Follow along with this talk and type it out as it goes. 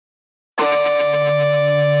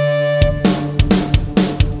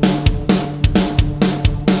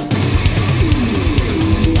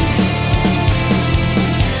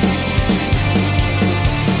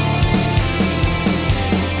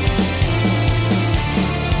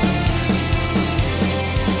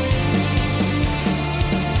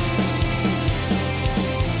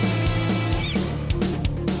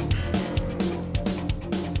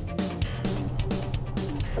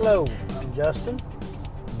Justin.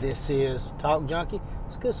 This is Talk Junkie.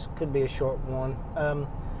 This could be a short one.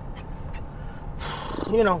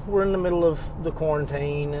 We're in the middle of the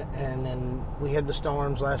quarantine, and then we had the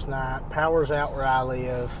storms last night. Power's out where I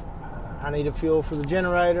live. I needed fuel for the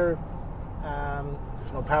generator.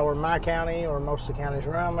 There's no power in my county or most of the counties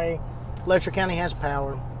around me. Letcher County has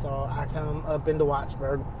power, so I come up into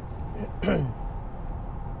Whitesburg. And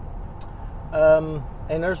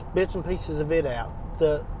there's bits and pieces of it out.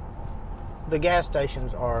 The gas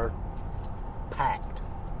stations are packed.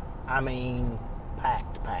 I mean,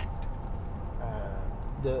 packed.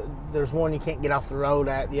 There's one you can't get off the road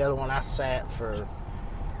at. The other one I sat for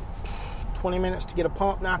 20 minutes to get a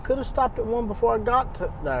pump. Now, I could have stopped at one before I got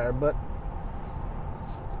there, but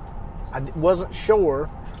I wasn't sure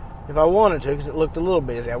if I wanted to because it looked a little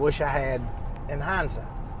busy. I wish I had in hindsight.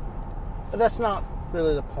 But that's not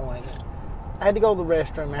really the point. I had to go to the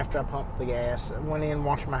restroom after I pumped the gas. I went in,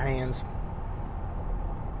 washed my hands,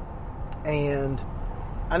 and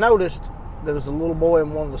I noticed there was a little boy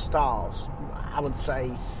in one of the stalls. I would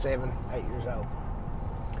say 7, 8 years old.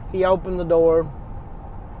 He opened the door,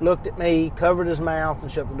 looked at me, covered his mouth,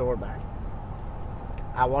 and shut the door back.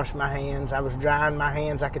 I washed my hands. I was drying my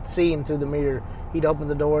hands. I could see him through the mirror. He'd open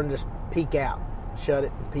the door and just peek out, shut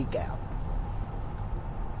it and peek out.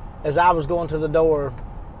 As I was going to the door,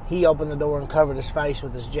 he opened the door and covered his face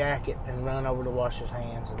with his jacket and ran over to wash his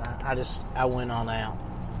hands. And I went on out.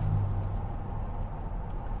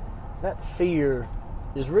 That fear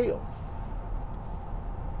is real.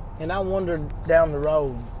 And I wondered down the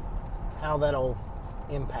road how that'll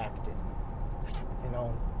impact it.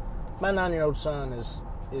 My 9-year-old son is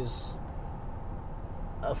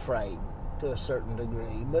afraid to a certain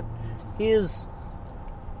degree, but his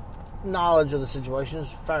knowledge of the situation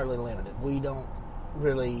is fairly limited. We don't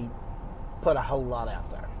really put a whole lot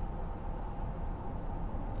out there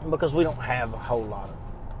because we don't have a whole lot of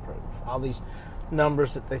proof. All these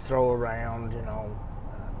numbers that they throw around,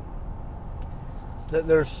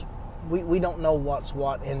 we don't know what's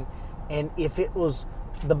what, and if it was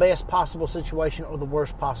the best possible situation or the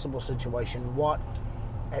worst possible situation, what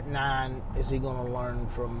at 9 is he going to learn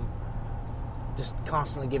from just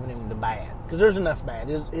constantly giving him the bad? Because there's enough bad.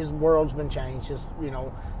 His world's been changed.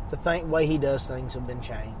 The way he does things have been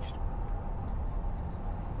changed.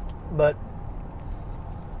 But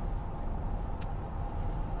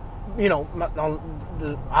on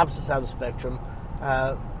the opposite side of the spectrum,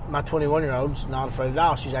 my 21-year-old's not afraid at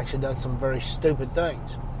all. She's actually done some very stupid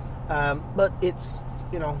things. But it's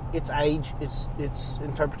age, it's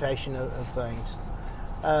interpretation of things.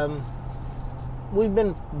 We've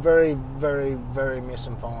been very, very, very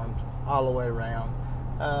misinformed all the way around.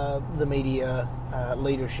 The media,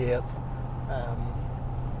 leadership,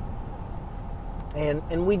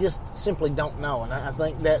 and we just simply don't know. And I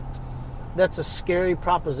think that's a scary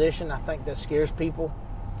proposition. I think that scares people.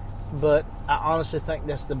 But I honestly think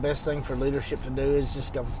that's the best thing for leadership to do is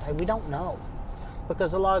just go, hey, we don't know.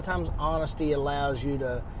 Because a lot of times honesty allows you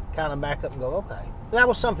to kind of back up and go, okay. That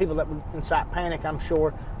was some people that would incite panic, I'm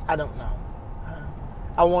sure. I don't know.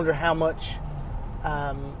 I wonder how much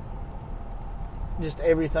just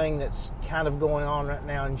everything that's kind of going on right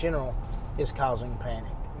now in general is causing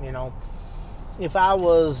panic. If I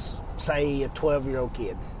was, say, a 12-year-old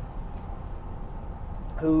kid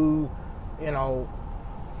who,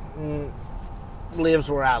 lives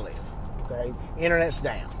where I live, okay, internet's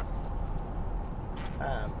down.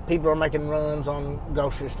 People are making runs on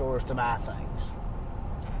grocery stores to buy things.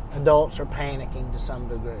 Adults are panicking to some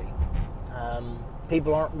degree.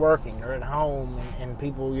 People aren't working. They're at home, and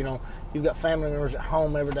people, you've got family members at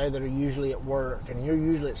home every day that are usually at work, and you're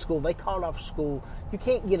usually at school. They called off school. You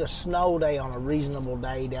can't get a snow day on a reasonable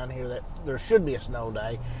day down here that there should be a snow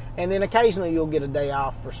day. And then occasionally you'll get a day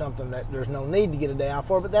off for something that there's no need to get a day off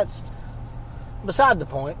for, but that's beside the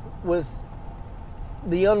point. With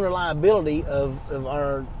the unreliability of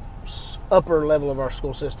our upper level of our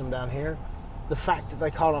school system down here, the fact that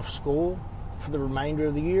they called off school for the remainder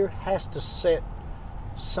of the year has to set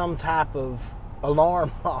some type of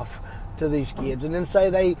alarm off to these kids. And then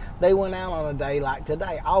say they went out on a day like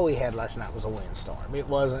today. All we had last night was a windstorm. It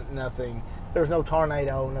wasn't nothing. There was no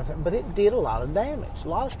tornado, nothing. But it did a lot of damage. A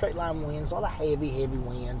lot of straight line winds, a lot of heavy, heavy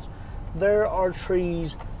winds. There are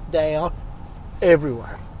trees down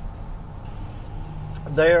everywhere.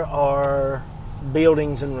 There are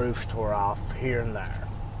buildings and roofs tore off here and there.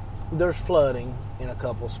 There's flooding in a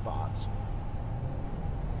couple spots.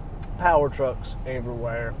 Power trucks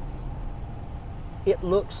everywhere. It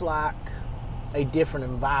looks like a different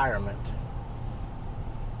environment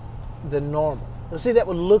than normal. Now, see, that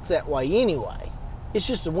would look that way anyway. It's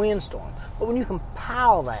just a windstorm. But when you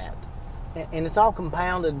compile that and it's all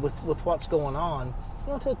compounded with what's going on.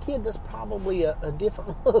 To a kid, that's probably a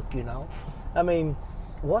different look, I mean,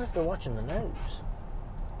 what if they're watching the news?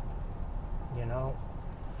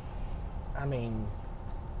 I mean,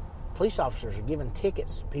 police officers are giving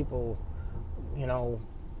tickets to people,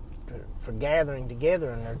 for gathering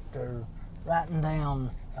together, and they're writing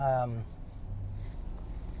down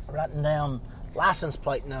license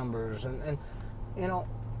plate numbers, and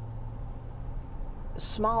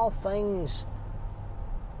small things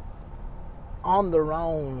on their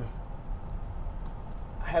own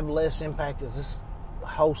have less impact as this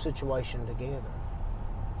whole situation together.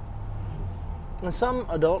 And some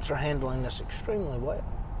adults are handling this extremely well,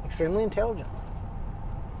 extremely intelligently.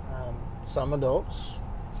 Some adults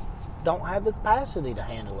don't have the capacity to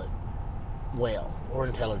handle it well or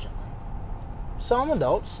intelligently. Some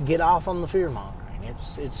adults get off on the fear mongering.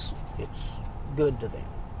 It's good to them.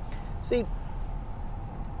 See,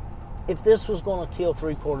 if this was going to kill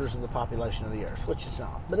 3/4 of the population of the earth, which it's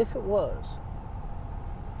not, but if it was,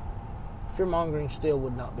 fear mongering still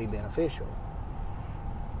would not be beneficial.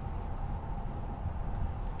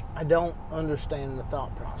 I don't understand the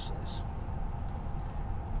thought process.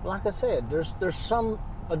 Like I said, there's some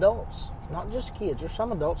adults, not just kids, there's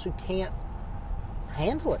some adults who can't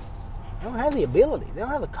handle it. They don't have the ability. They don't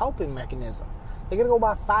have the coping mechanism. They got to go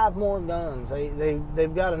buy 5 more guns.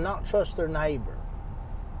 They've got to not trust their neighbor.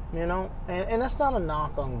 And that's not a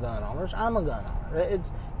knock on gun owners. I'm a gun owner.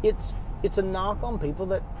 It's a knock on people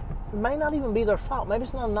that may not even be their fault. Maybe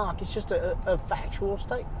it's not a knock. It's just a factual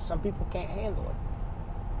statement. Some people can't handle it.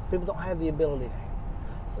 People don't have the ability to handle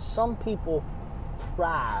it. But some people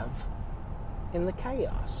thrive in the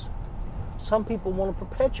chaos. Some people want to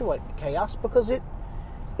perpetuate the chaos because it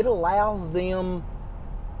allows them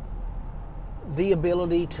the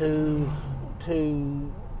ability to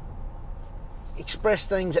express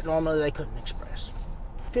things that normally they couldn't express.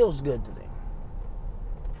 It feels good to them.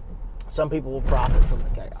 Some people will profit from the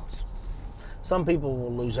chaos. Some people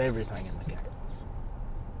will lose everything in the chaos.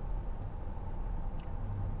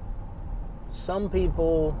 Some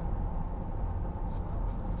people,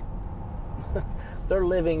 their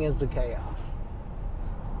living is the chaos.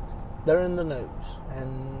 They're in the news,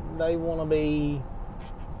 and they want to be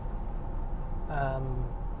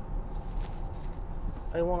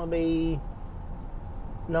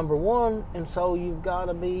number one, and so you've got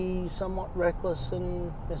to be somewhat reckless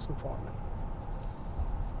and misinforming.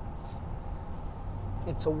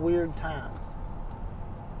 It's a weird time.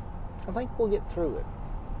 I think we'll get through it.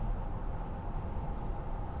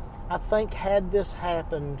 I think had this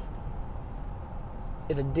happened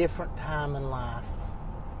at a different time in life,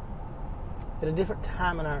 at a different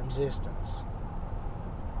time in our existence,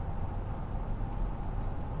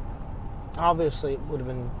 obviously it would have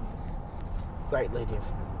been greatly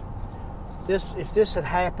different. If this had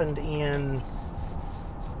happened in...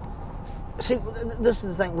 See, this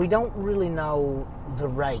is the thing. We don't really know the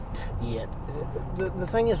rate yet. The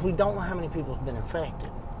thing is, we don't know how many people have been infected.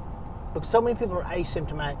 Because so many people are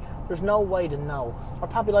asymptomatic, there's no way to know. Our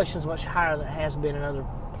population is much higher than it has been in other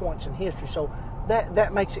points in history, so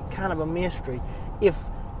that makes it kind of a mystery. If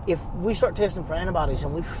we start testing for antibodies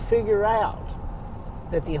and we figure out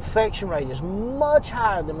that the infection rate is much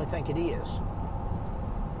higher than we think it is,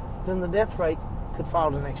 then the death rate could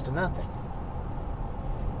fall to next to nothing.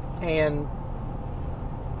 And,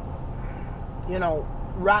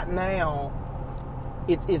 right now,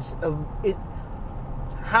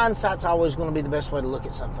 hindsight's always going to be the best way to look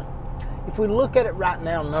at something. If we look at it right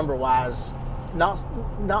now, number-wise, not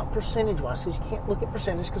percentage-wise, because you can't look at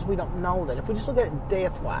percentage because we don't know that. If we just look at it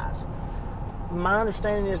death-wise, my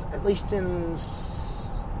understanding is, at least in,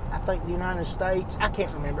 I think, the United States, I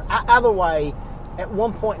can't remember. Either way, at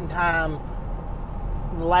one point in time,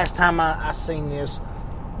 the last time I seen this,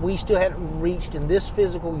 we still hadn't reached in this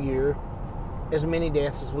physical year as many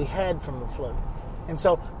deaths as we had from the flu. And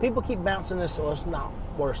so people keep bouncing this, so it's not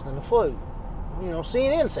worse than the flu.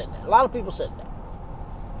 CNN said that. A lot of people said that.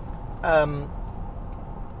 I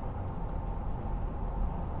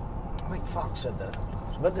think Fox said that a couple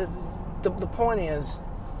times. But the point is,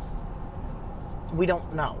 we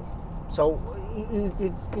don't know. So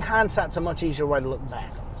hindsight's a much easier way to look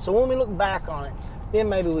back on it. So when we look back on it, then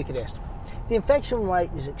maybe we could estimate. If the infection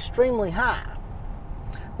rate is extremely high,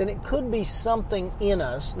 then it could be something in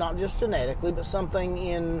us, not just genetically, but something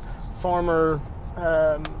in former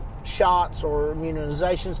shots or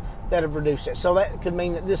immunizations that have reduced it. So that could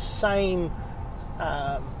mean that this same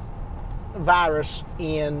virus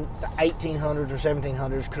in the 1800s or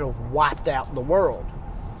 1700s could have wiped out the world.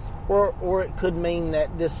 Or it could mean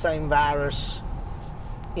that this same virus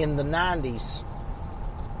in the 90s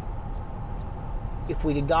if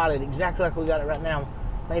we'd have got it exactly like we got it right now,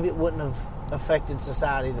 maybe it wouldn't have affected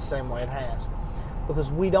society the same way it has.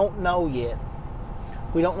 Because we don't know yet.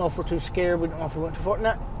 We don't know if we're too scared. We don't know if we went too far.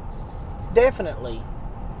 Now, definitely,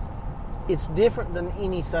 it's different than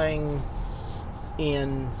anything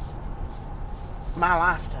in my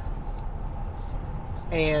lifetime.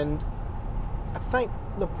 And I think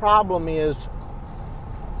the problem is,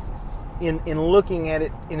 in looking at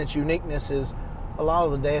it in its uniqueness, is a lot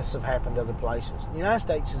of the deaths have happened other places. The United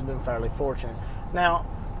States has been fairly fortunate. Now,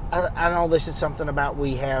 I know this is something about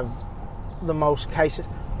we have the most cases.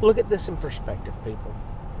 Look at this in perspective, people.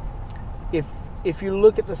 If you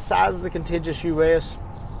look at the size of the contiguous U.S.,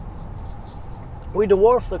 we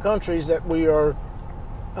dwarf the countries that we are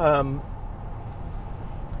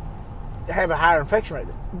have a higher infection rate.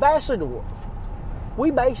 Vastly dwarf.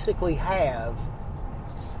 We basically have,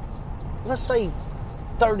 let's say,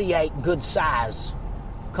 38 good size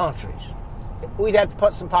countries. We'd have to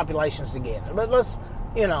put some populations together, but let's,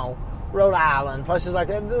 Rhode Island, places like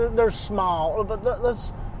that, they're small, but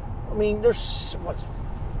there's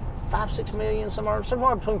 5-6 million,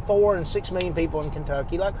 somewhere between 4 and 6 million people in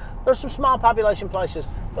Kentucky. Like, there's some small population places,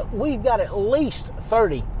 but we've got at least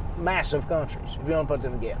 30 massive countries, if you want to put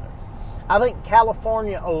them together. I think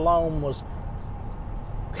California alone was,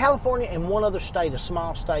 California and one other state, a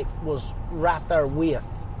small state, was right there with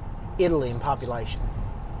Italy in population.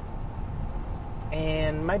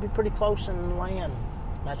 And maybe pretty close in land.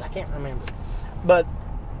 I can't remember. But,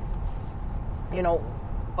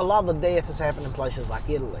 a lot of the death has happened in places like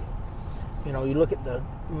Italy. You look at the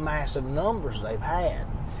massive numbers they've had.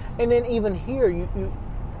 And then even here,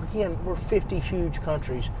 again, we're 50 huge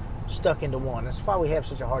countries stuck into one. That's why we have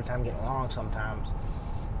such a hard time getting along sometimes.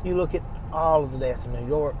 You look at all of the deaths in New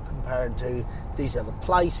York compared to these other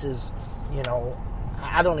places,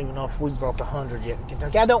 I don't even know if we broke 100 yet in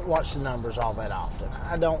Kentucky. I don't watch the numbers all that often.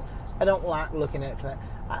 I don't like looking at that.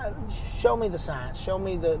 Show me the science. Show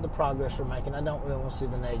me the progress we're making. I don't really want to see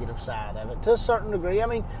the negative side of it. To a certain degree, I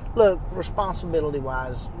mean, look,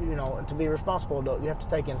 responsibility-wise, to be a responsible adult, you have to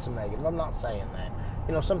take in some negative. I'm not saying that.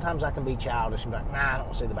 Sometimes I can be childish and be like, I don't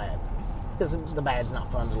want to see the bad. Because the bad's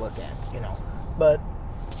not fun to look at, But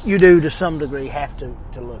you do, to some degree, have to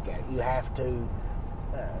look at it. You have to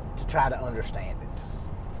try to understand it,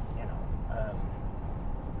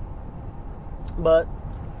 But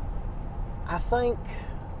I think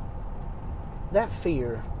that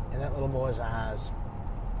fear in that little boy's eyes,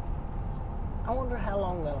 I wonder how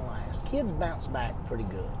long that'll last. Kids bounce back pretty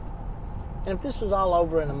good. And if this was all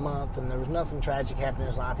over in a month and there was nothing tragic happening in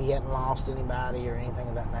his life, he hadn't lost anybody or anything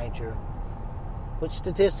of that nature, which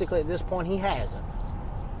statistically at this point he hasn't.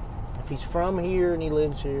 If he's from here and he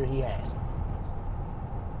lives here, he hasn't.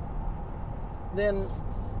 Then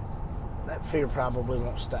that fear probably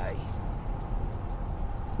won't stay.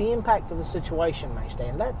 The impact of the situation may stay,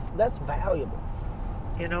 and that's valuable.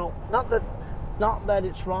 Not that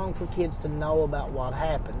it's wrong for kids to know about what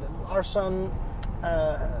happened. Our son,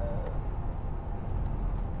 I'm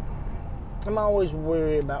always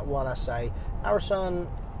worried about what I say. Our son,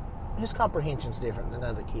 his comprehension's different than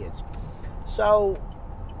other kids. So,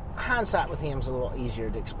 hindsight with him is a little easier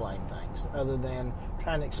to explain things, other than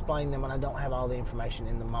trying to explain them when I don't have all the information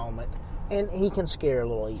in the moment. And he can scare a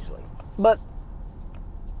little easily. But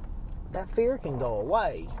that fear can go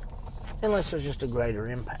away unless there's just a greater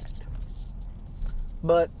impact.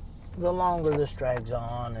 But the longer this drags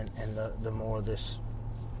on and the more this,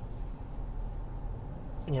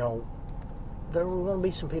 there are going to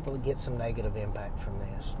be some people that get some negative impact from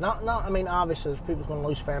this. Obviously there's people who's going to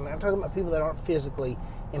lose family. I'm talking about people that aren't physically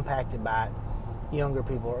impacted by it. Younger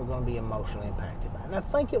people are going to be emotionally impacted by it. And I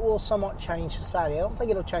think it will somewhat change society. I don't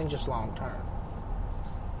think it'll change us long term.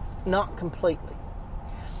 Not completely.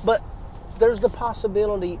 But there's the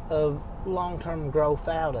possibility of long-term growth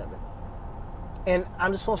out of it. And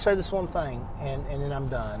I'm just going to say this one thing, and then I'm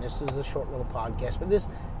done. This is a short little podcast, but this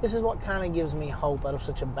is what kind of gives me hope out of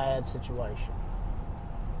such a bad situation.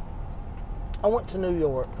 I went to New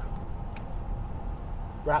York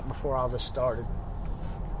right before all this started,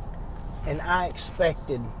 and I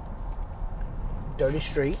expected dirty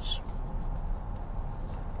streets.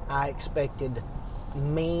 I expected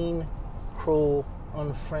mean, cruel,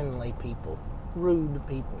 unfriendly people, rude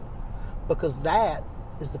people, because that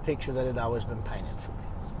is the picture that had always been painted for me.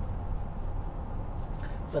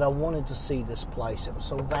 But I wanted to see this place that was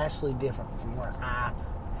so vastly different from where I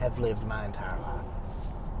have lived my entire life.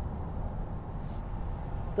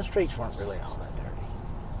 The streets weren't really all that dirty.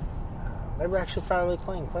 They were actually fairly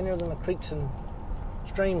clean, cleaner than the creeks and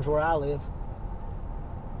streams where I live.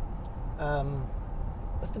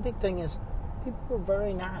 But the big thing is, people were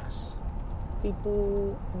very nice.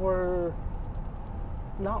 people were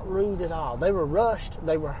not rude at all. They were rushed,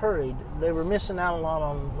 they were hurried, they were missing out a lot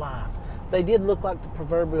on life. They did look like the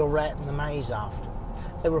proverbial rat in the maze often.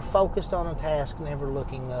 They were focused on a task, never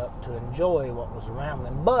looking up to enjoy what was around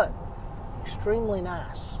them, but extremely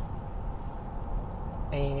nice.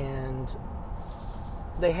 And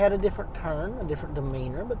they had a different turn, a different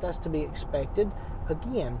demeanor, but that's to be expected.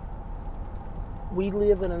 Again, we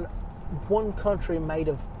live in one country made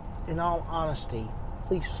of, in all honesty,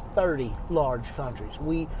 at least 30 large countries.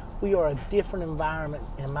 We are a different environment,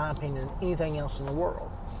 in my opinion, than anything else in the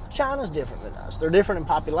world. China's different than us. They're different in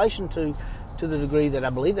population to the degree that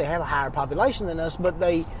I believe they have a higher population than us, but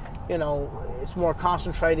they, it's more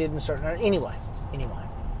concentrated in certain areas. Anyway.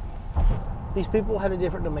 These people had a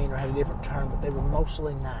different demeanor, had a different turn, but they were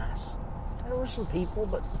mostly nice. There were some people,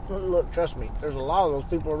 but look, trust me, there's a lot of those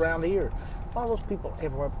people around here. A lot of those people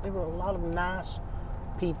everywhere. There were a lot of nice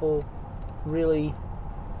people, really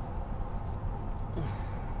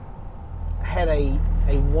had a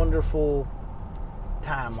wonderful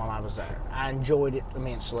time while I was there. I enjoyed it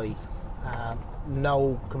immensely.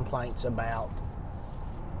 No complaints about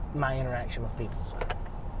my interaction with people. So.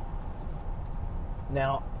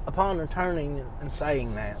 Now, upon returning and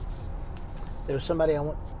saying that, there was somebody I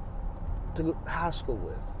went to high school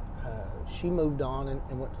with. She moved on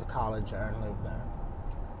and went to college there and lived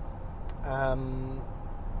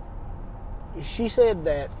there. She said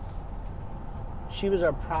that she was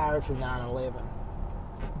there prior to 9/11.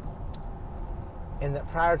 And that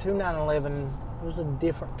prior to 9/11, it was a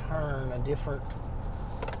different turn, a different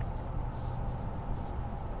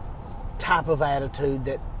type of attitude.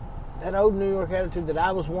 That old New York attitude that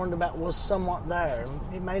I was warned about was somewhat there.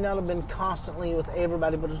 It may not have been constantly with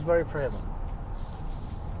everybody, but it was very prevalent.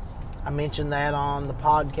 I mentioned that on the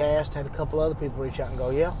podcast, had a couple other people reach out and go,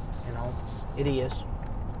 yeah, it is.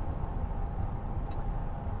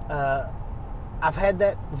 I've had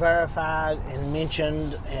that verified and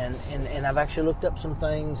mentioned, and I've actually looked up some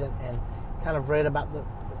things and kind of read about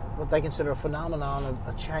what they consider a phenomenon of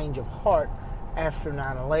a change of heart after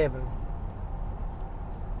 9/11.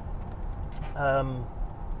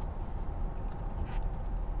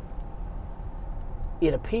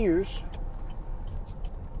 It appears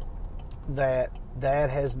that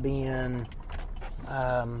has been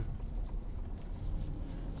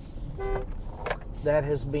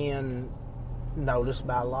noticed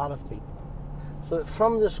by a lot of people. So that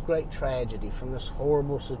from this great tragedy, from this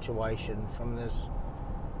horrible situation, from this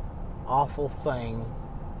awful thing,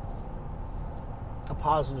 a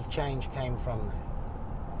positive change came from that.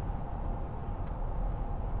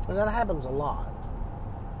 And that happens a lot.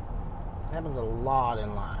 It happens a lot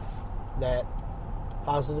in life. That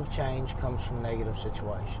positive change comes from negative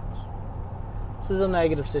situations. This is a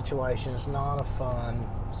negative situation. It's not a fun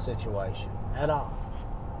situation at all.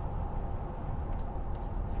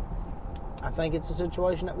 I think it's a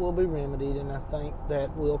situation that will be remedied, and I think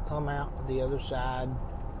that we'll come out the other side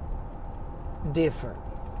different.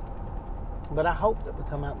 But I hope that we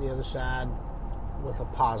come out the other side with a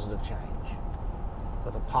positive change,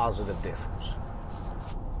 with a positive difference.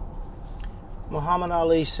 Muhammad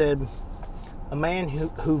Ali said, "A man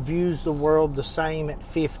who views the world the same at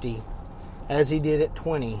 50 as he did at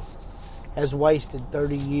 20 has wasted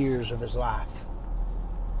 30 years of his life."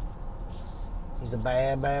 He's a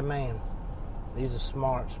bad, bad man. He's a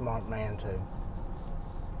smart, smart man too.